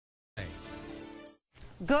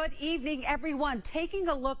Good evening, everyone. Taking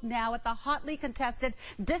a look now at the hotly contested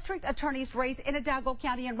district attorney's race in Hidalgo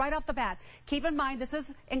County. And right off the bat, keep in mind this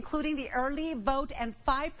is including the early vote and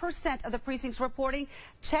 5% of the precincts reporting.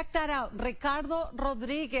 Check that out. Ricardo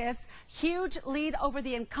Rodriguez, huge lead over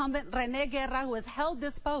the incumbent Rene Guerra, who has held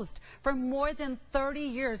this post for more than 30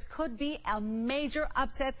 years. Could be a major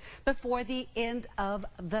upset before the end of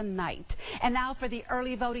the night. And now for the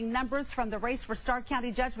early voting numbers from the race for Starr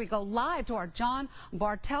County Judge, we go live to our John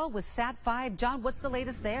Bartel with Sat5. John, what's the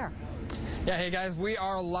latest there? Yeah, hey guys, we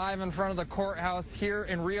are live in front of the courthouse here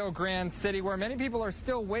in Rio Grande City, where many people are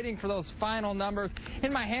still waiting for those final numbers.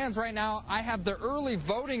 In my hands right now, I have the early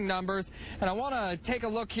voting numbers, and I want to take a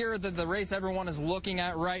look here at the race everyone is looking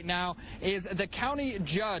at right now is the county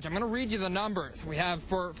judge. I'm going to read you the numbers. We have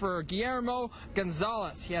for Guillermo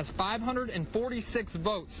Gonzalez, he has 546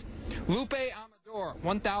 votes. Lupe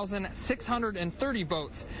 1,630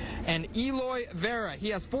 votes. And Eloy Vera, he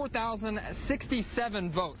has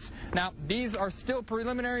 4,067 votes. Now, these are still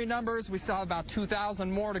preliminary numbers. We still have about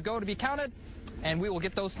 2,000 more to go to be counted, and we will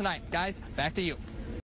get those tonight. Guys, back to you.